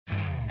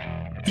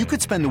You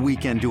could spend the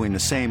weekend doing the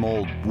same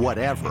old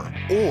whatever,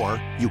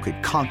 or you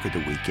could conquer the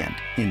weekend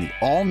in the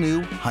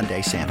all-new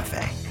Hyundai Santa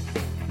Fe.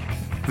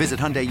 Visit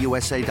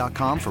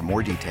HyundaiUSA.com for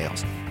more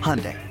details.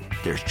 Hyundai,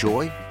 there's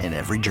joy in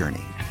every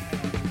journey.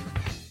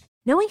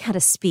 Knowing how to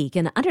speak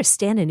and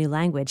understand a new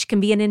language can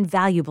be an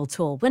invaluable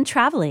tool when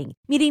traveling,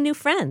 meeting new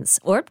friends,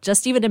 or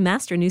just even to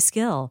master a new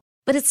skill.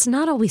 But it's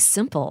not always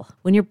simple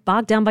when you're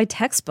bogged down by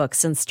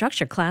textbooks and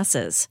structured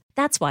classes.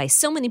 That's why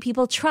so many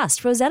people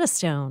trust Rosetta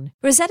Stone.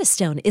 Rosetta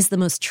Stone is the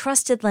most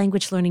trusted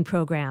language learning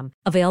program,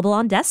 available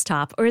on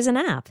desktop or as an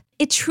app.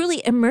 It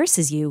truly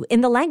immerses you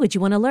in the language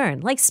you want to learn,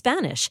 like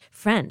Spanish,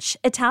 French,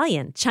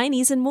 Italian,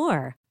 Chinese, and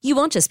more. You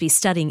won't just be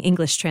studying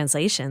English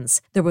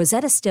translations. The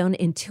Rosetta Stone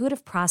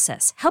intuitive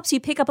process helps you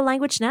pick up a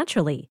language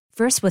naturally,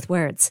 first with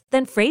words,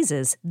 then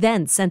phrases,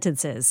 then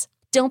sentences.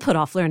 Don't put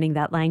off learning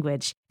that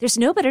language. There's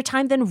no better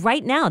time than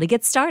right now to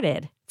get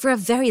started. For a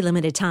very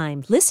limited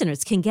time,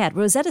 listeners can get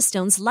Rosetta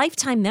Stone's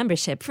lifetime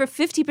membership for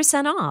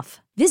 50%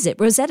 off. Visit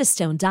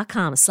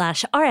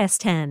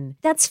rosettastone.com/rs10.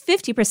 That's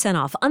 50%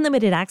 off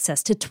unlimited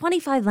access to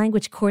 25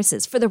 language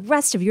courses for the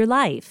rest of your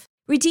life.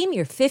 Redeem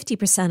your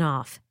 50%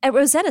 off at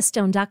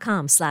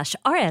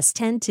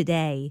rosettastone.com/rs10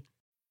 today.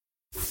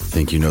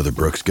 Think you know the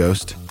Brooks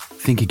Ghost?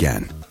 Think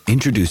again.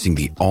 Introducing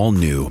the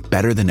all-new,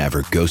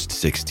 better-than-ever Ghost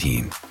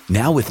 16.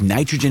 Now with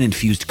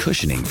nitrogen-infused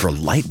cushioning for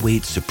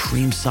lightweight,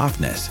 supreme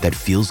softness that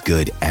feels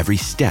good every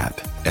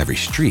step, every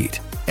street,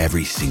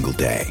 every single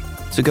day.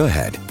 So go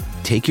ahead,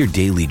 take your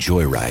daily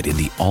joyride in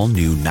the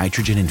all-new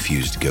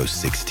nitrogen-infused Ghost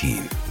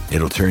 16.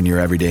 It'll turn your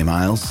everyday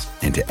miles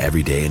into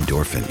everyday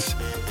endorphins.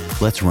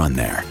 Let's run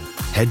there.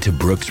 Head to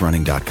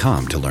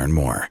brooksrunning.com to learn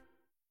more.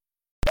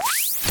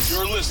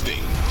 You're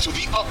listening to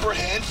the Upper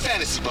Hand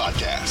Fantasy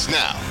Podcast.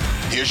 Now,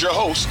 here's your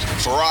host,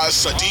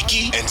 Faraz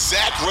Siddiqui and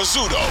Zach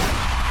Rizzuto.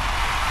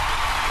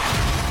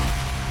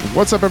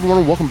 What's up,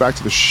 everyone? Welcome back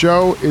to the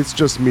show. It's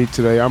just me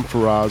today. I'm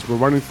Faraz. We're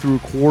running through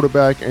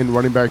quarterback and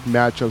running back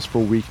matchups for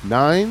Week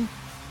 9,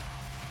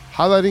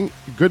 highlighting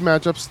good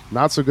matchups,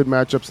 not so good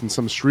matchups, and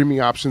some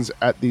streaming options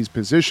at these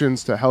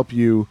positions to help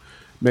you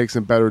make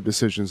some better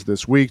decisions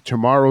this week.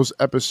 Tomorrow's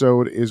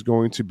episode is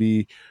going to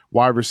be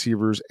wide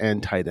receivers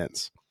and tight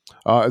ends.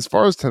 As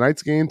far as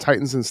tonight's game,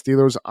 Titans and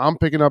Steelers, I'm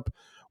picking up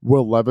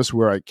Will Levis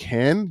where I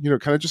can,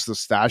 kind of just to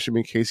stash him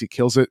in case he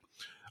kills it.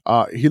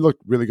 He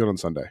looked really good on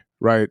Sunday,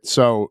 right?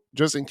 So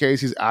just in case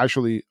he's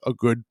actually a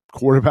good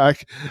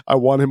quarterback, I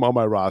want him on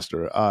my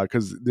roster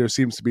because there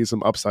seems to be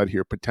some upside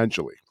here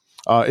potentially.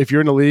 If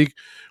you're in a league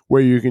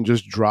where you can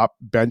just drop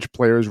bench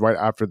players right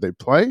after they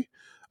play,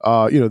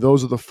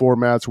 those are the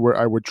formats where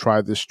I would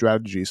try this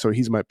strategy. So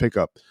he's my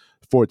pickup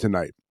for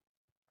tonight.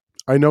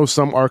 I know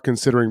some are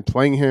considering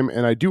playing him,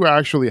 and I do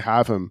actually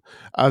have him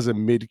as a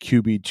mid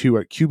QB2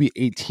 at QB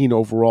 18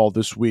 overall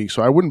this week.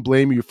 So I wouldn't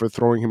blame you for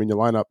throwing him in your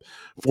lineup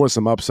for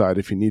some upside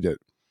if you need it.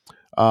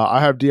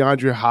 I have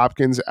DeAndre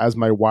Hopkins as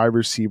my wide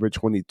receiver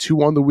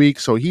 22 on the week,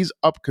 so he's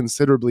up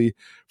considerably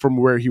from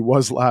where he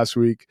was last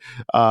week.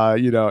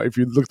 If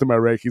you looked at my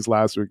rankings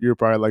last week, you're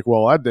probably like,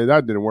 well, that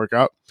didn't work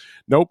out.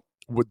 Nope,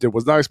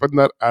 was not expecting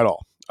that at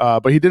all.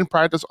 But he didn't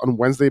practice on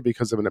Wednesday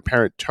because of an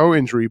apparent toe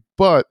injury,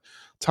 but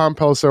Tom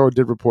Pelissero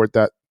did report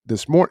that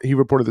this morning. He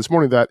reported this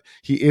morning that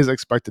he is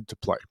expected to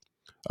play.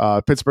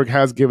 Pittsburgh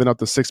has given up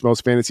the 6th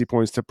most fantasy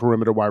points to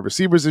perimeter wide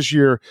receivers this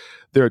year.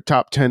 They're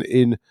top 10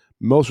 in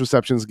most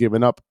receptions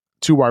given up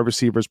to wide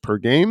receivers per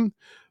game,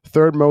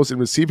 3rd most in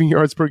receiving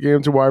yards per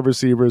game to wide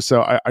receivers.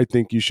 So I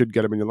think you should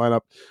get him in your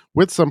lineup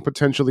with some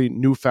potentially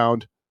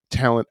newfound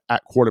talent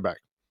at quarterback.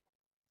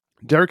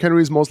 Derrick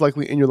Henry is most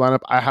likely in your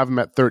lineup. I have him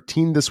at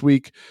 13 this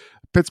week.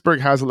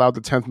 Pittsburgh has allowed the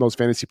 10th most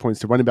fantasy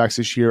points to running backs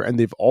this year, and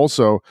they've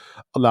also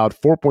allowed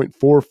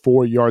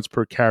 4.44 yards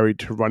per carry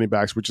to running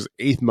backs, which is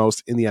 8th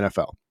most in the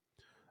NFL.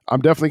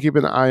 I'm definitely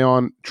keeping an eye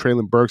on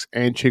Treylon Burks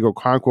and Chig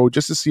Okonkwo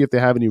just to see if they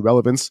have any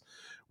relevance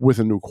with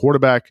a new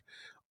quarterback.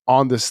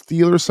 On the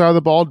Steelers side of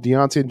the ball,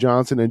 Deontay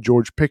Johnson and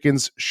George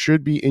Pickens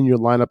should be in your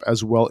lineup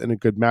as well in a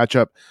good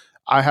matchup.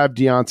 I have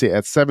Deontay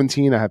at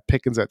 17. I have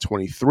Pickens at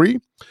 23.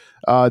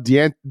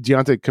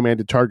 Deontay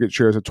commanded target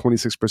shares of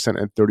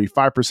 26% and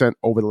 35%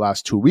 over the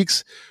last 2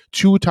 weeks.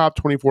 2 top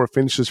 24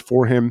 finishes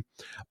for him.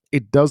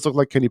 It does look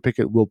like Kenny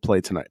Pickett will play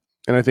tonight.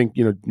 And I think,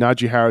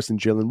 Najee Harris and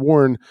Jaylen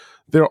Warren,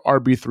 they're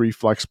RB3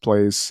 flex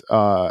plays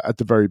at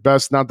the very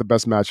best. Not the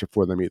best matchup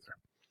for them either.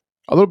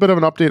 A little bit of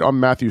an update on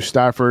Matthew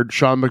Stafford.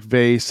 Sean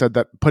McVay said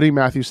that putting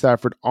Matthew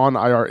Stafford on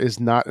IR is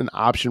not an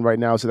option right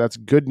now, so that's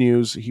good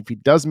news. If he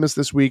does miss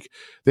this week,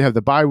 they have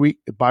the bye week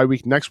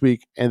next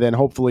week, and then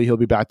hopefully he'll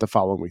be back the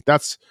following week.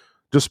 That's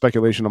just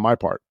speculation on my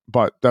part,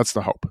 but that's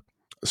the hope.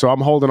 So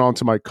I'm holding on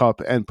to my Kupp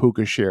and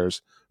Puka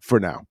shares for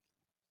now.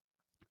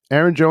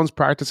 Aaron Jones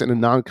practiced in a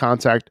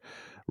non-contact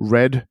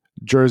red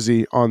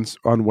jersey on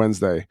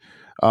Wednesday.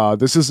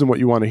 This isn't what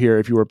you want to hear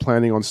if you were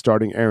planning on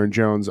starting Aaron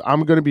Jones.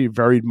 I'm going to be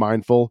very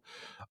mindful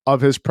of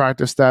his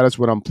practice status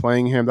when I'm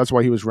playing him. That's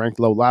why he was ranked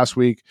low last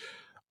week.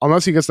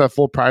 Unless he gets that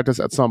full practice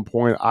at some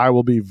point, I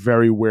will be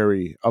very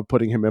wary of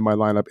putting him in my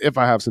lineup if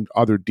I have some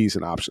other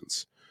decent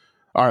options.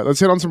 All right, let's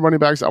hit on some running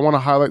backs. I want to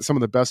highlight some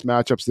of the best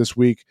matchups this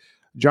week.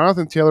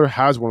 Jonathan Taylor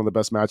has one of the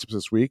best matchups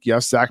this week.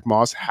 Yes, Zach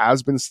Moss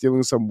has been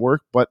stealing some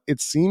work, but it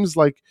seems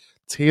like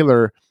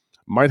Taylor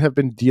might have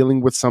been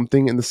dealing with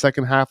something in the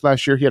second half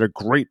last year.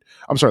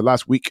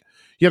 Last week.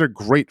 He had a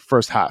great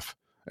first half,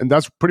 and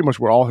that's pretty much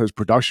where all his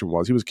production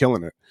was. He was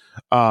killing it.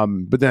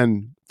 But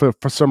then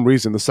for some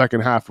reason, the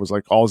second half was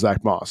like all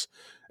Zach Moss.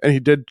 And he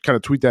did kind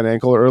of tweak that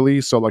ankle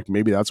early, so like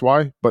maybe that's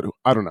why, but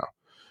I don't know.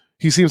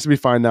 He seems to be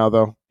fine now,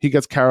 though. He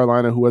gets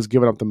Carolina, who has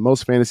given up the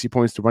most fantasy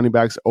points to running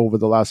backs over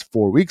the last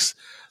 4 weeks,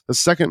 the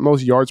second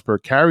most yards per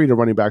carry to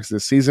running backs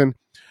this season,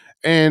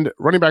 and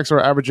running backs are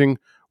averaging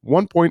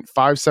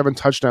 1.57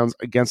 touchdowns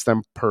against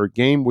them per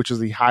game, which is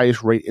the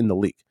highest rate in the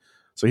league.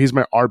 So he's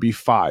my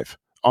RB5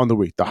 on the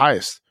week, the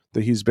highest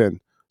that he's been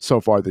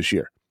so far this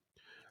year.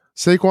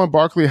 Saquon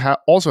Barkley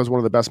also has one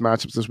of the best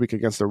matchups this week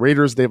against the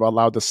Raiders. They've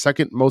allowed the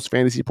second most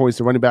fantasy points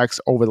to running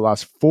backs over the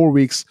last 4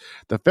 weeks,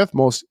 the fifth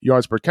most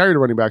yards per carry to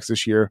running backs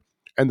this year,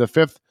 and the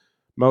fifth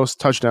most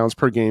touchdowns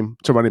per game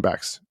to running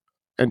backs.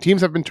 And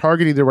teams have been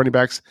targeting their running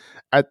backs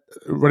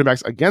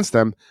against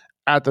them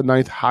at the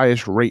 9th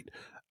highest rate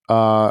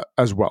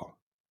as well.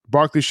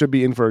 Barkley should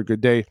be in for a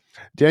good day.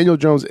 Daniel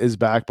Jones is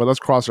back, but let's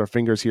cross our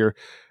fingers here.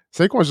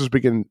 Saquon's just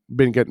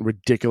been getting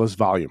ridiculous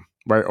volume,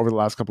 right, over the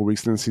last couple of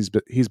weeks since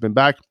he's been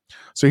back.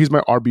 So he's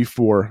my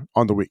RB4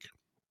 on the week.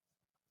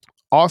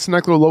 Austin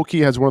Eckler low-key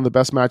has one of the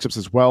best matchups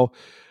as well.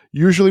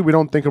 Usually we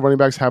don't think of running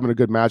backs having a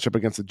good matchup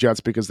against the Jets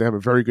because they have a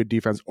very good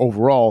defense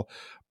overall,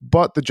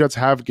 but the Jets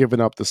have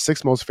given up the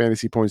 6th most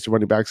fantasy points to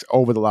running backs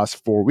over the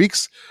last 4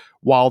 weeks.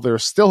 While they're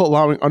still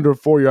allowing under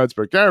 4 yards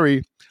per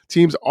carry,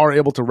 teams are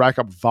able to rack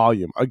up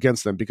volume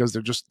against them because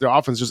their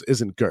offense just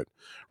isn't good,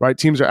 right?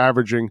 Teams are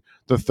averaging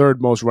the 3rd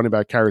most running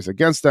back carries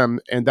against them,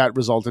 and that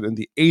resulted in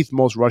the 8th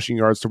most rushing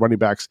yards to running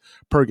backs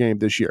per game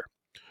this year.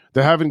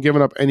 They haven't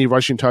given up any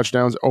rushing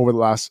touchdowns over the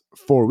last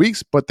 4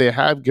 weeks, but they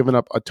have given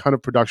up a ton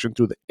of production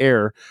through the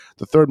air,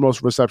 the 3rd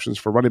most receptions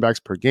for running backs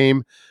per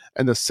game,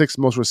 and the 6th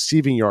most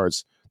receiving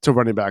yards to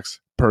running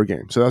backs per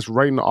game. So that's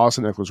right in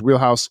Austin Eckler's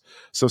wheelhouse.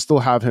 So still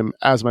have him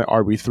as my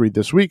RB3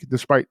 this week,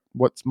 despite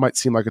what might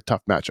seem like a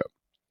tough matchup.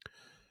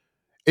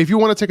 If you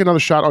want to take another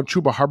shot on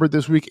Chuba Hubbard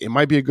this week, it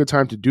might be a good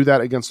time to do that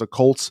against the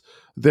Colts.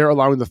 They're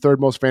allowing the 3rd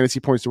most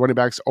fantasy points to running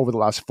backs over the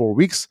last 4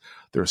 weeks.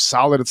 They're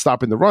solid at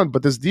stopping the run,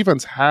 but this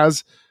defense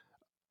has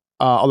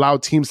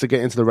allowed teams to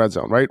get into the red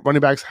zone, right?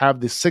 Running backs have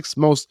the 6th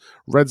most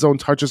red zone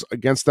touches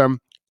against them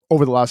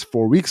over the last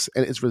 4 weeks,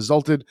 and it's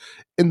resulted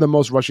in the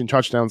most rushing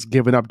touchdowns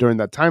given up during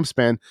that time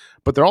span,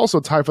 but they're also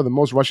tied for the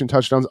most rushing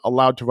touchdowns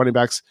allowed to running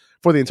backs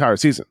for the entire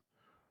season.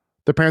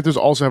 The Panthers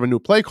also have a new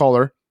play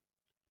caller.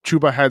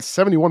 Chuba had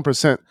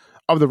 71%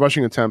 of the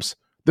rushing attempts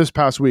this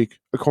past week,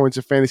 according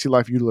to Fantasy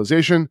Life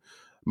utilization.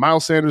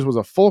 Miles Sanders was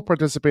a full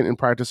participant in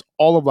practice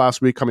all of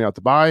last week coming out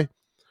the bye.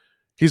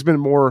 He's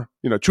been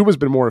Chuba's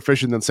been more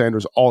efficient than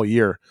Sanders all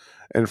year,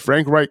 and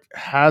Frank Reich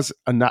has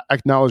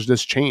acknowledged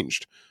this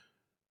changed.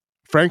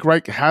 Frank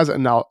Reich has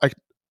acknowledged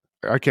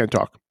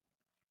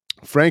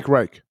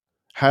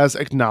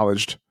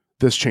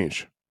this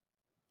change.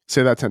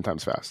 Say that 10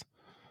 times fast.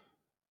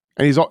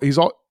 And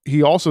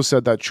he also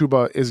said that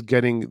Chuba is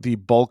getting the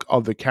bulk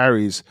of the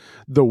carries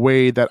the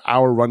way that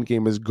our run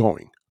game is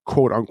going,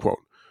 quote unquote.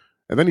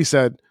 And then he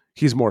said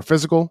he's more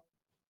physical.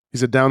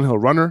 He's a downhill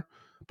runner,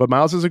 but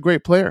Miles is a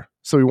great player.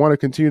 So we want to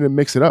continue to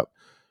mix it up.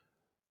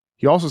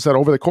 He also said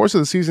over the course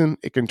of the season,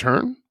 it can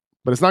turn,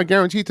 but it's not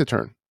guaranteed to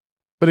turn,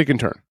 but it can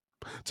turn.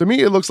 To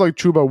me, it looks like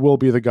Chuba will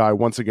be the guy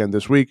once again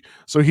this week.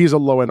 So he's a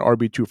low-end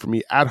RB2 for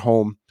me at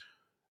home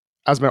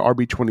as my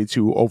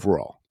RB22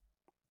 overall.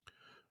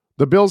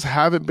 The Bills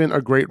haven't been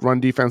a great run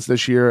defense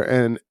this year,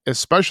 and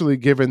especially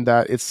given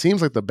that it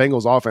seems like the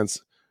Bengals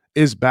offense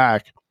is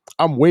back,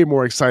 I'm way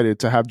more excited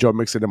to have Joe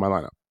Mixon in my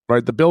lineup.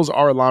 Right? The Bills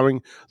are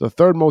allowing the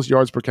 3rd most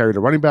yards per carry to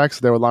running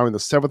backs. They're allowing the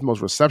 7th most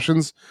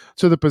receptions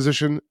to the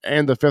position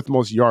and the 5th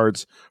most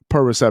yards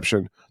per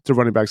reception to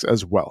running backs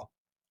as well.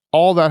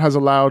 All that has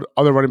allowed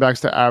other running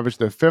backs to average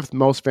the 5th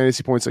most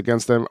fantasy points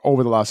against them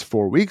over the last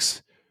 4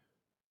 weeks.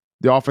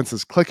 The offense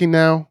is clicking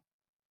now.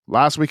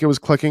 Last week it was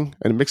clicking,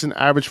 and Mixon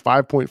averaged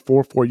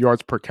 5.44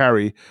 yards per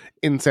carry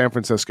in San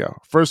Francisco.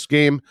 First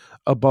game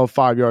above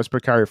 5 yards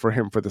per carry for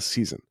him for the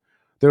season.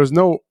 There is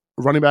no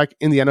running back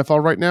in the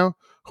NFL right now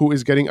who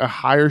is getting a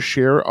higher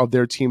share of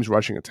their team's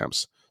rushing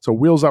attempts. So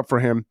wheels up for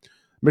him.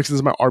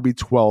 Mixon's my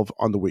RB12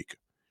 on the week.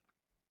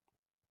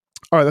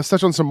 All right, let's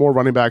touch on some more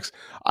running backs.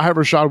 I have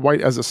Rachaad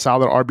White as a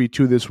solid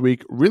RB2 this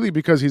week, really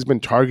because he's been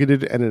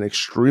targeted at an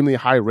extremely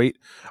high rate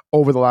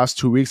over the last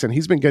 2 weeks, and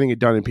he's been getting it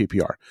done in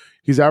PPR.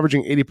 He's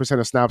averaging 80%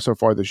 of snaps so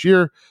far this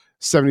year,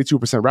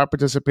 72% route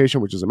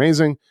participation, which is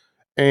amazing,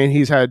 and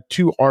he's had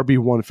 2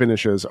 RB1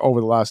 finishes over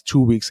the last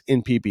 2 weeks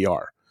in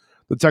PPR.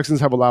 The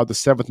Texans have allowed the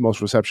 7th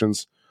most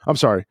receptions.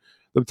 The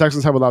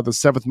Texans have allowed the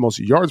 7th most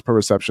yards per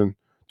reception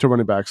to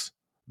running backs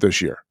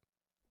this year.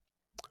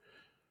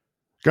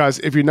 Guys,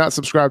 if you're not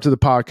subscribed to the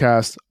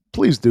podcast,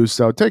 please do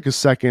so. Take a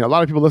second. A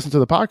lot of people listen to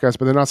the podcast,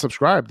 but they're not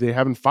subscribed. They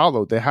haven't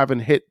followed. They haven't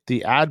hit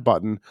the add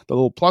button, the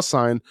little plus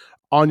sign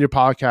on your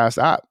podcast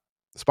app.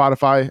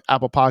 Spotify,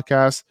 Apple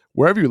Podcasts,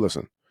 wherever you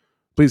listen.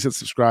 Please hit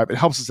subscribe. It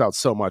helps us out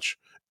so much.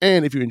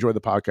 And if you enjoy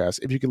the podcast,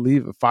 if you can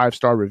leave a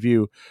 5-star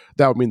review,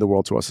 that would mean the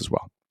world to us as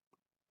well.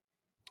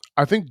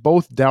 I think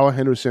both Darrell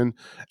Henderson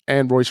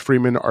and Royce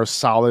Freeman are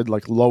solid,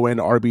 like low-end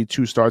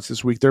RB2 starts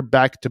this week. They're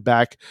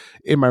back-to-back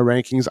in my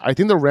rankings. I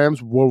think the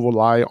Rams will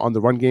rely on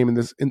the run game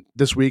in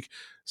this week,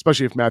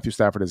 especially if Matthew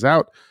Stafford is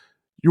out.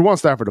 You want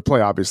Stafford to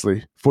play,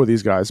 obviously, for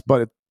these guys,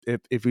 but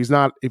if he's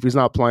not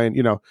playing,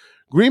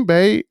 Green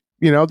Bay,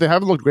 they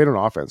haven't looked great on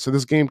offense, so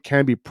this game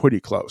can be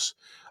pretty close.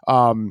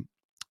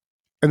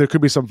 And there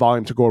could be some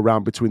volume to go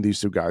around between these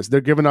two guys.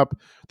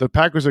 The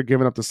Packers are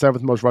giving up the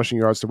 7th most rushing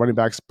yards to running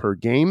backs per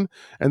game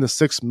and the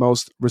 6th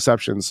most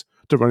receptions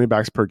to running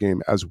backs per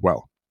game as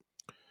well.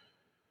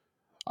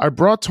 I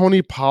brought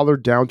Tony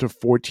Pollard down to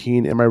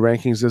 14 in my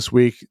rankings this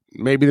week.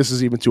 Maybe this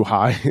is even too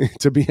high,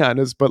 to be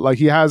honest, but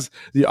he has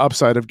the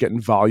upside of getting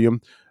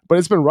volume. But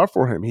it's been rough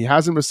for him. He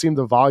hasn't received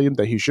the volume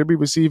that he should be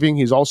receiving.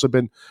 He's also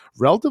been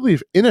relatively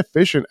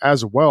inefficient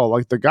as well.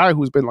 Like the guy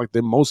who's been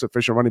the most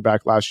efficient running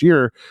back last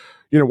year,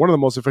 one of the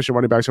most efficient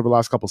running backs over the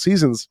last couple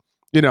seasons,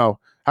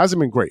 hasn't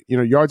been great.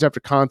 Yards after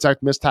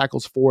contact, missed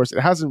tackles forced.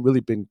 It hasn't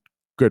really been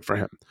good for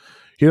him.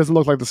 He doesn't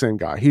look like the same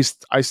guy.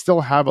 I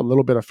still have a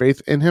little bit of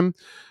faith in him,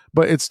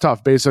 but it's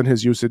tough based on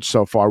his usage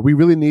so far. We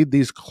really need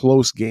these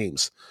close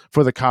games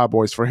for the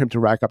Cowboys for him to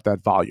rack up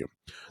that volume.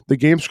 The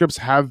game scripts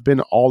have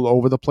been all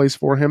over the place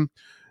for him,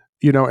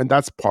 and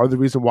that's part of the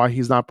reason why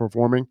he's not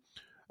performing.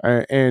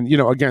 And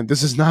again,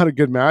 this is not a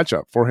good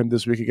matchup for him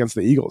this week against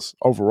the Eagles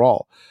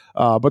overall.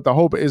 But the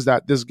hope is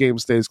that this game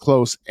stays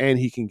close and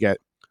he can get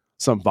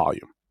some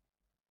volume.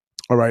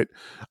 All right.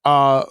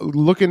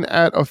 Looking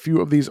at a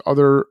few of these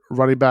other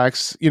running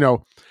backs,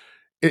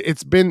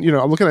 it's been,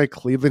 I'm looking at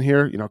Cleveland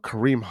here,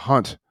 Kareem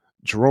Hunt,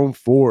 Jerome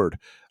Ford.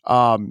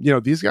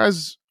 These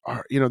guys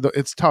are,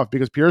 it's tough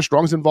because Pierre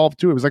Strong's involved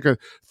too. It was like a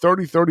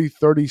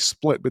 30-30-30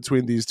 split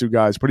between these two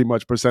guys, pretty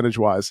much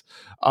percentage-wise,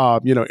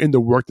 in the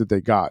work that they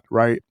got,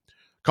 right?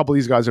 A couple of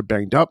these guys are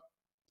banged up.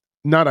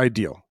 Not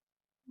ideal,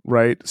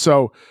 right?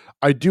 So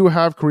I do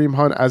have Kareem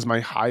Hunt as my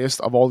highest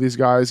of all these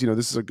guys.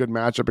 This is a good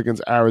matchup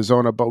against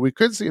Arizona, but we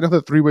could see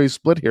another 3-way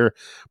split here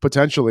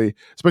potentially,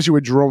 especially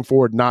with Jerome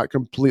Ford not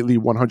completely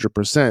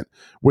 100%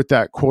 with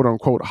that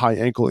quote-unquote high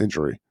ankle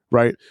injury,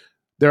 right?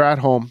 They're at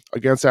home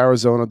against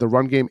Arizona. The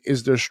run game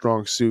is their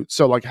strong suit.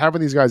 So,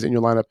 having these guys in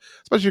your lineup,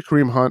 especially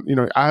Kareem Hunt,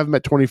 I have him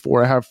at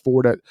 24. I have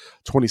Ford at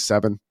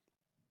 27.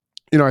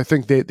 I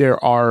think they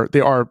are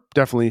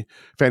definitely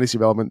fantasy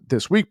relevant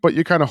this week, but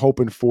you're kind of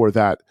hoping for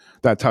that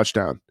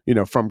touchdown,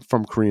 from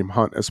Kareem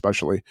Hunt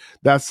especially.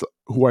 That's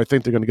who I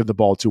think they're going to give the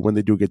ball to when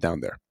they do get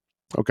down there.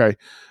 Okay.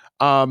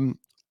 Amari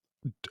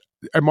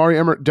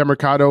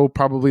Demercado,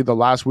 probably the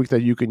last week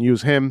that you can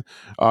use him.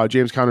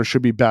 James Conner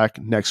should be back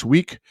next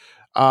week.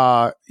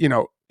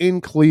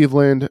 In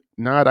Cleveland,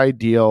 not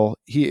ideal.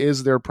 He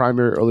is their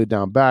primary early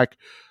down back.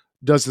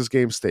 Does this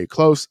game stay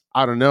close?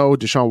 I don't know.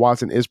 Deshaun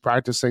Watson is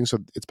practicing, so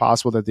it's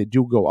possible that they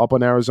do go up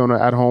on Arizona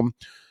at home.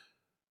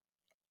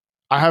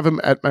 I have him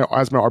as my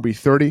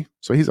RB30,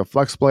 so he's a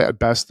flex play at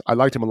best. I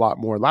liked him a lot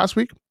more last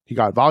week. He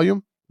got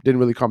volume,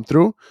 didn't really come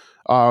through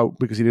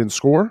because he didn't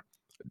score.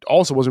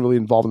 Also wasn't really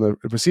involved in the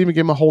receiving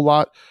game a whole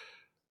lot.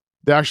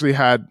 They actually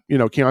had,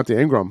 Keontae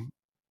Ingram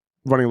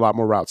running a lot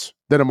more routes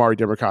than Amari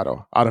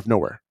Demercado out of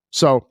nowhere.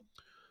 So,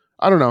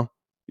 I don't know.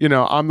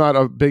 I'm not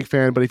a big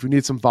fan, but if you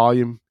need some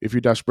volume, if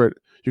you're desperate,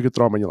 you could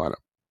throw him in your lineup.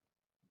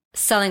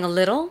 Selling a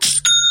little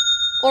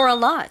or a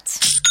lot?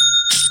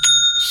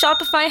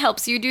 Shopify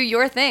helps you do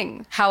your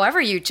thing,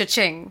 however you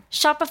cha-ching.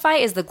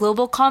 Shopify is the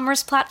global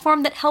commerce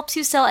platform that helps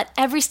you sell at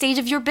every stage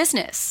of your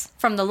business.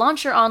 From the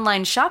launch your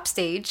online shop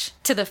stage,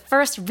 to the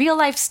first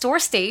real-life store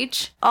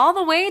stage, all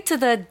the way to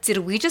the did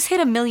we just hit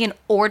 1 million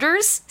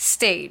orders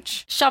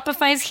stage.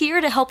 Shopify's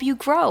here to help you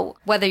grow.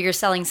 Whether you're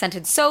selling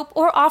scented soap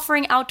or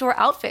offering outdoor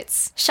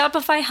outfits,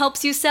 Shopify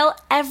helps you sell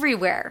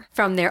everywhere.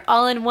 From their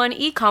all-in-one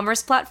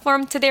e-commerce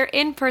platform to their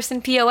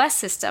in-person POS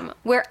system,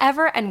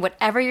 wherever and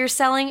whatever you're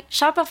selling,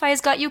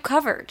 Shopify's got you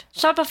covered.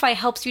 Shopify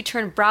helps you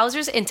turn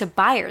browsers into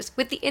buyers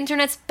with the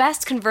internet's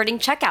best converting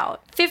checkout.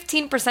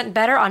 15%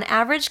 better on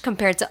average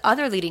compared to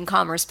other leading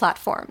commerce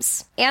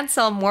platforms. And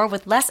sell more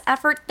with less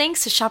effort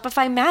thanks to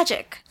Shopify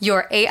Magic,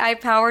 your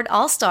AI-powered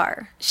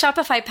all-star.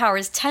 Shopify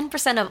powers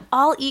 10% of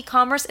all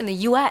e-commerce in the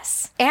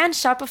US. And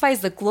Shopify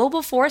is the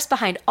global force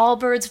behind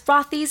Allbirds,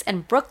 Rothy's,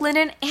 and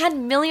Brooklinen,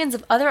 and millions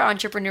of other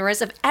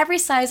entrepreneurs of every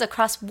size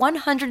across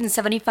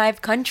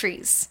 175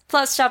 countries.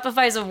 Plus,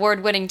 Shopify's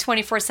award-winning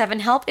 24/7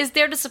 help is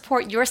there to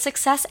support your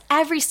success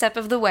every step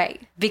of the way.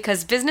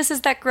 Because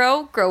businesses that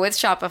grow with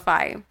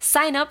Shopify.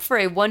 Sign up for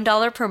a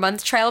 $1 per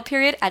month trial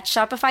period at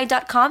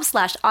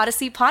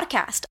shopify.com/Odyssey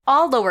Podcast,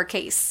 all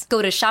lowercase.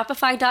 Go to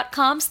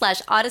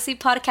shopify.com/Odyssey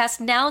Podcast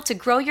now to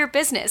grow your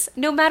business,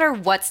 no matter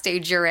what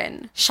stage you're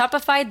in.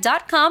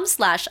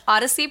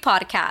 Shopify.com/Odyssey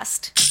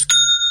Podcast.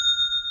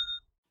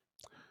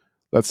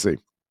 Let's see.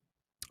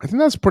 I think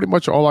that's pretty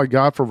much all I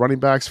got for running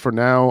backs for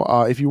now.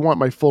 If you want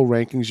my full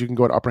rankings, you can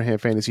go to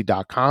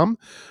upperhandfantasy.com.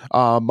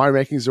 My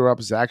rankings are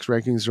up. Zach's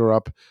rankings are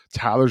up.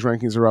 Tyler's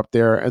rankings are up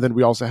there. And then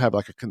we also have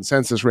like a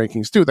consensus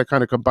rankings too that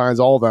kind of combines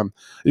all of them.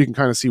 You can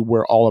kind of see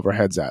where all of our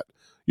heads at,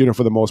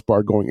 for the most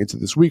part going into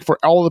this week for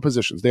all the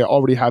positions. They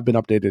already have been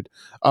updated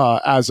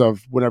as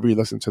of whenever you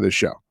listen to this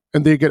show.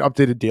 And they get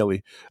updated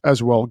daily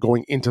as well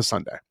going into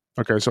Sunday.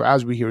 Okay, so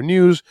as we hear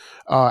news,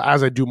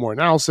 as I do more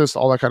analysis,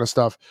 all that kind of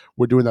stuff,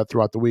 we're doing that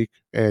throughout the week,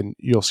 and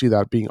you'll see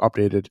that being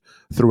updated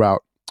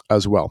throughout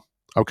as well.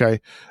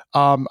 Okay,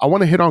 I want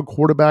to hit on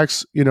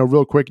quarterbacks,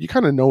 real quick. You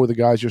kind of know the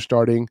guys you're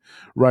starting,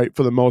 right,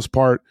 for the most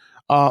part.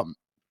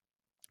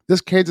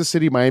 This Kansas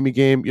City-Miami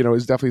game,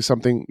 is definitely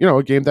something,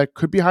 a game that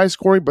could be high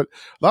scoring, but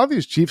a lot of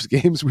these Chiefs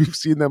games, we've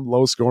seen them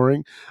low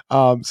scoring.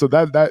 So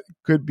that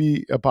could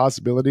be a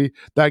possibility.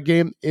 That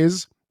game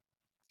is,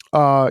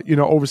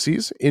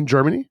 overseas in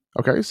Germany.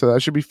 Okay, so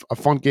that should be a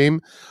fun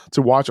game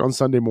to watch on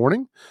Sunday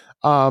morning.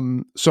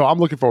 So I'm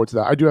looking forward to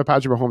that. I do have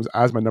Patrick Mahomes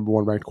as my number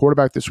 1 ranked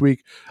quarterback this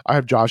week. I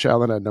have Josh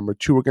Allen at number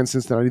 2 against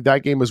Cincinnati.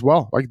 That game as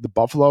well, like the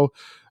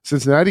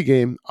Buffalo-Cincinnati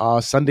game,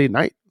 Sunday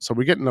night. So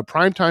we're getting a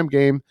primetime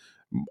game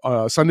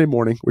Sunday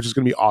morning, which is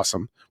going to be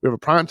awesome. We have a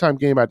primetime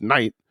game at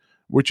night,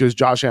 which is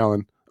Josh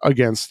Allen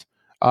against,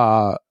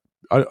 a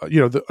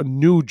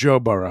new Joe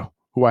Burrow,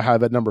 who I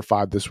have at number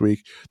 5 this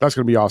week. That's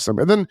going to be awesome.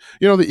 And then,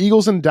 the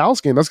Eagles and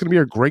Dallas game, that's going to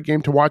be a great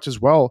game to watch as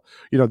well.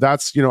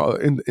 That's,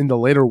 in the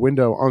later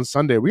window on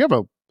Sunday. We have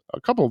a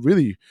couple of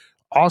really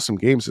awesome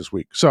games this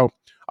week. So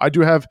I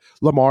do have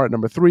Lamar at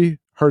number 3,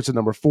 Hurts at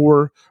number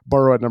 4,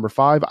 Burrow at number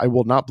 5. I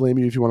will not blame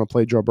you if you want to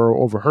play Joe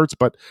Burrow over Hurts,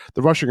 but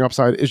the rushing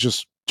upside is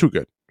just too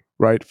good,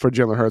 right? For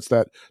Jalen Hurts,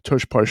 that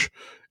tush push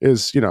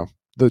is,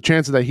 the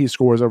chances that he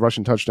scores a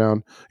rushing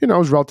touchdown,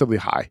 is relatively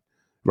high,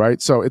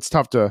 right? So it's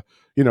tough to,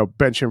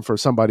 bench him for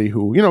somebody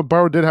who,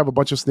 Burrow did have a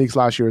bunch of sneaks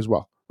last year as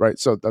well, right?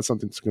 So that's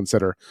something to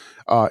consider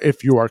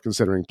if you are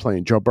considering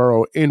playing Joe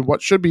Burrow in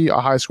what should be a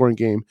high-scoring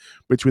game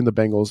between the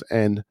Bengals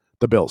and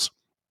the Bills.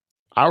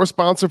 Our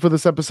sponsor for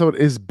this episode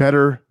is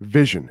Better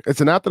Vision.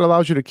 It's an app that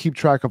allows you to keep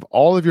track of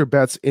all of your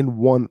bets in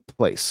one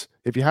place.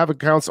 If you have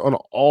accounts on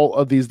all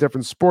of these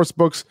different sports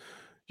books,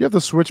 you have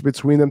to switch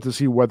between them to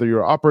see whether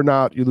you're up or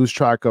not. You lose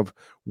track of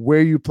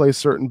where you place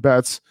certain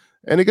bets,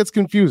 and it gets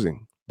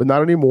confusing, but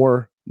not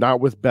anymore.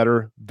 Not with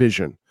Better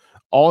Vision.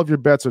 All of your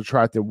bets are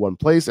tracked in one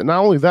place. And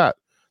not only that,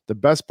 the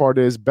best part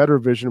is Better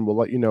Vision will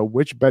let you know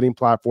which betting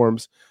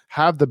platforms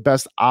have the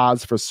best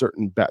odds for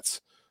certain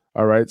bets.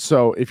 All right.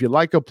 So if you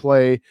like a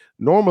play,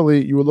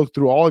 normally you would look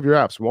through all of your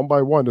apps one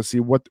by one to see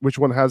which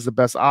one has the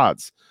best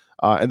odds.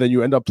 And then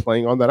you end up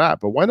playing on that app.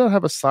 But why not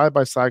have a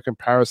side-by-side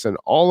comparison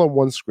all on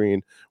one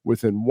screen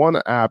within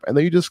one app? And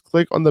then you just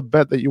click on the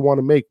bet that you want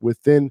to make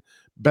within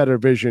Better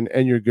Vision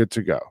and you're good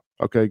to go.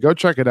 Okay, go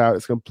check it out.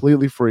 It's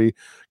completely free.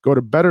 Go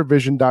to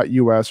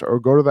bettervision.us or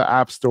go to the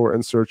App Store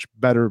and search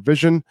Better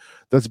Vision.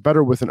 That's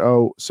better with an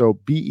O. So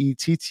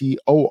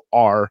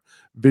Bettor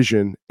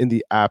Vision in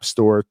the App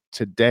Store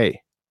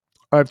today.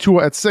 I have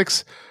Tua at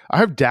 6. I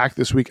have Dak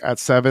this week at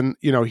 7.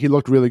 He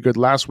looked really good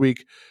last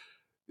week.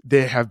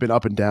 They have been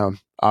up and down,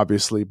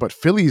 obviously, but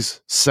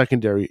Philly's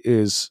secondary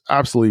is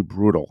absolutely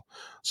brutal.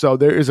 So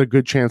there is a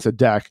good chance that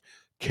Dak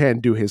can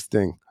do his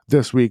thing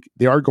this week.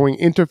 They are going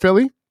into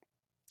Philly.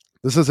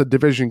 This is a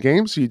division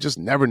game, so you just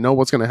never know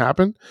what's going to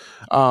happen.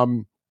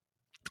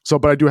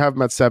 But I do have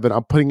him at 7.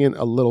 I'm putting in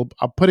a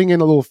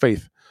little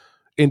faith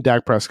in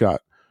Dak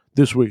Prescott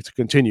this week to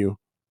continue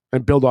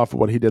and build off of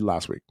what he did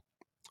last week.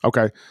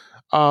 Okay.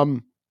 A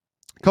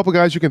couple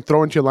guys you can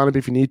throw into your lineup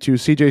if you need to.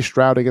 CJ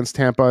Stroud against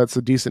Tampa. It's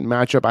a decent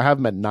matchup. I have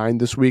him at 9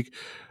 this week.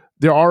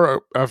 There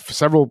are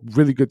several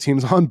really good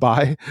teams on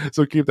bye,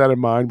 so keep that in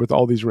mind with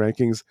all these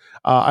rankings.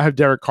 I have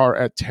Derek Carr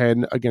at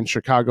 10 against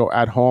Chicago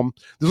at home.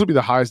 This will be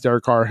the highest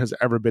Derek Carr has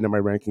ever been in my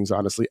rankings,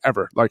 honestly,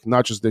 ever. Like,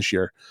 not just this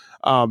year.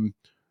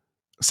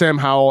 Sam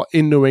Howell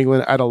in New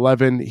England at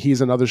 11.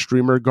 He's another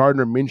streamer.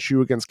 Gardner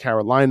Minshew against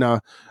Carolina.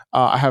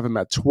 I have him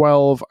at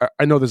 12.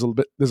 I know there's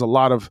a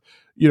lot of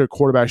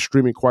quarterback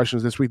streaming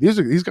questions this week.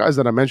 These guys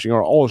that I'm mentioning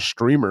are all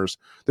streamers.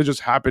 They just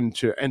happen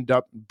to end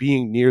up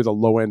being near the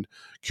low end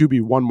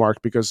QB1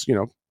 mark because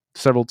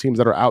several teams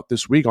that are out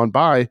this week on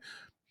bye,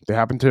 they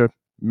happen to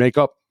make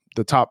up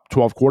the top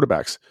 12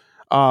 quarterbacks.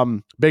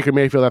 Baker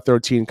Mayfield at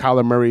 13,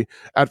 Kyler Murray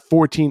at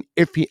 14.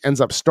 If he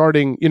ends up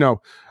starting,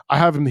 I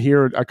have him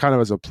here kind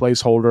of as a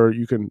placeholder.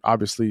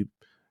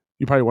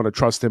 You probably want to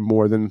trust him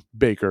more than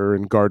Baker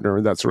and Gardner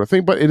and that sort of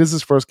thing, but it is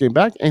his first game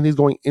back and he's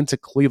going into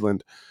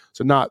Cleveland.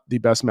 So not the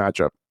best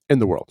matchup in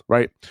the world,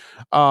 right?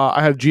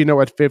 I have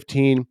Geno at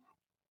 15.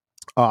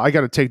 I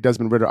got to take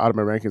Desmond Ridder out of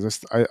my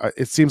rankings.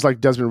 It seems like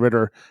Desmond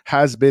Ridder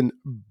has been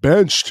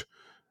benched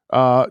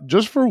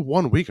just for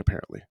 1 week,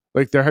 apparently.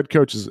 Like, their head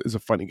coach is a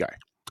funny guy.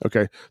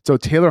 Okay, so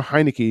Taylor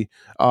Heineke,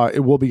 it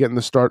will be getting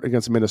the start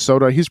against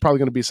Minnesota. He's probably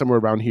going to be somewhere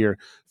around here,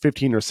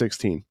 15 or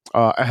 16,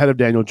 ahead of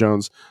Daniel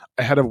Jones,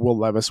 ahead of Will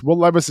Levis. Will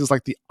Levis is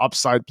like the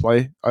upside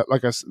play,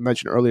 like I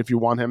mentioned earlier, if you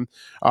want him.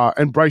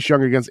 And Bryce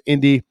Young against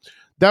Indy.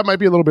 that might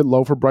be a little bit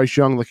low for Bryce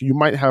Young. Like, you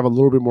might have a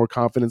little bit more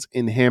confidence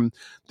in him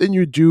than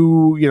you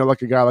do,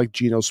 like a guy like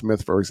Geno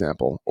Smith, for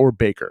example, or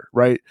Baker,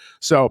 right?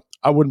 So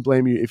I wouldn't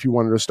blame you if you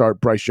wanted to start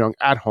Bryce Young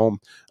at home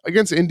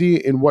against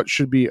Indy in what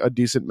should be a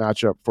decent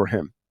matchup for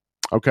him.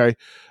 Okay.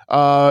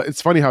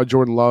 It's funny how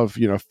Jordan Love,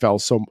 fell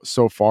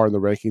so far in the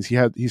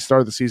rankings. He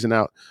started the season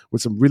out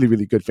with some really,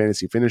 really good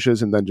fantasy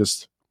finishes and then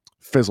just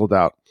fizzled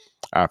out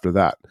after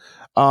that.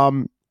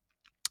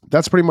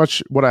 That's pretty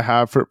much what I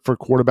have for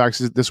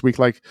quarterbacks this week.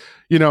 Like,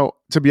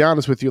 to be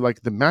honest with you,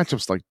 like, the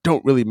matchups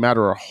don't really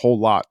matter a whole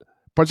lot,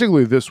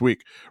 particularly this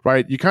week,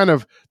 right? The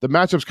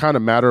matchups kind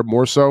of matter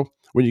more so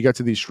when you get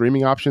to these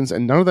streaming options,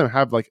 and none of them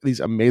have like these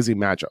amazing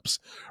matchups,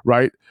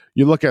 right?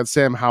 You look at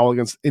Sam Howell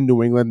in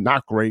New England,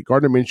 not great.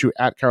 Gardner Minshew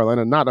at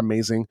Carolina, not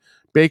amazing.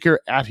 Baker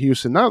at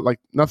Houston,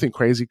 nothing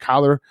crazy.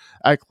 Kyler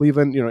at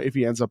Cleveland, if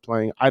he ends up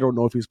playing, I don't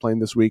know if he's playing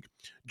this week.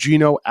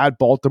 Geno at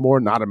Baltimore,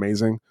 not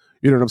amazing.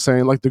 You know what I'm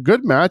saying? Like, the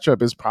good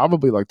matchup is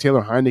probably like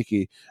Taylor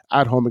Heineke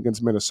at home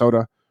against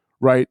Minnesota,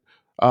 right?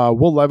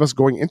 Will Levis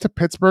going into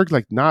Pittsburgh,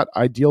 like, not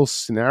ideal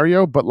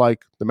scenario, but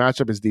like the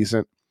matchup is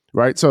decent,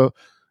 right? So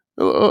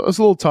it's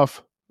a little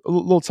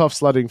tough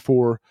sledding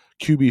for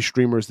QB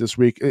streamers this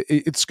week.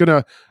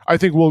 I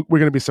think we're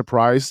gonna be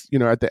surprised,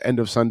 at the end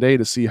of Sunday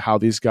to see how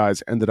these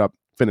guys ended up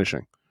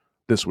finishing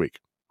this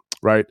week,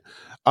 right?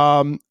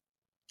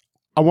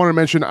 I want to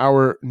mention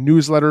our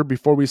newsletter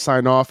before we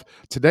sign off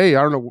today.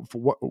 I don't know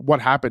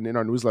what happened in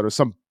our newsletter.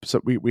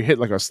 We hit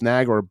like a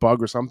snag or a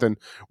bug or something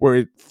where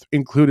it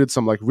included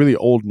some like really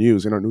old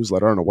news in our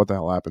newsletter. I don't know what the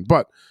hell happened,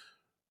 but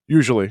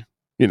usually,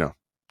 9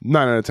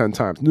 out of 10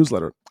 times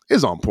newsletter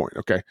is on point.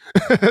 Okay.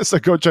 So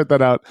go check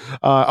that out.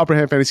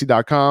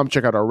 Upperhandfantasy.com.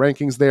 Check out our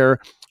rankings there,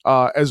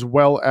 as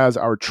well as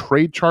our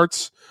trade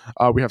charts.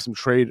 We have some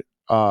trade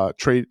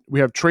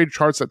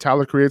charts that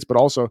Tyler creates, but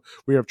also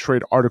we have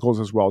trade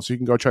articles as well. So you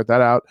can go check that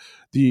out.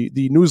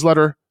 The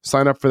newsletter,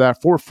 sign up for that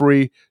for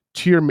free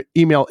to your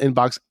email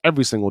inbox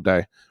every single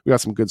day. We got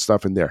some good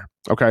stuff in there.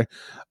 Okay.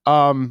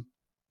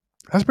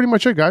 That's pretty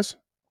much it, guys.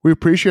 We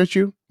appreciate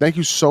you. Thank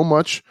you so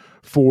much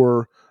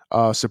for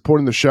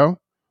supporting the show.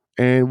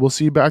 And we'll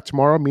see you back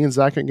tomorrow. Me and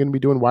Zach are going to be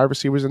doing wide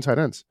receivers and tight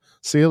ends.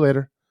 See you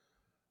later.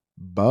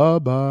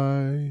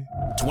 Bye-bye.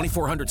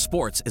 2400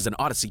 Sports is an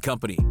Odyssey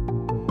company.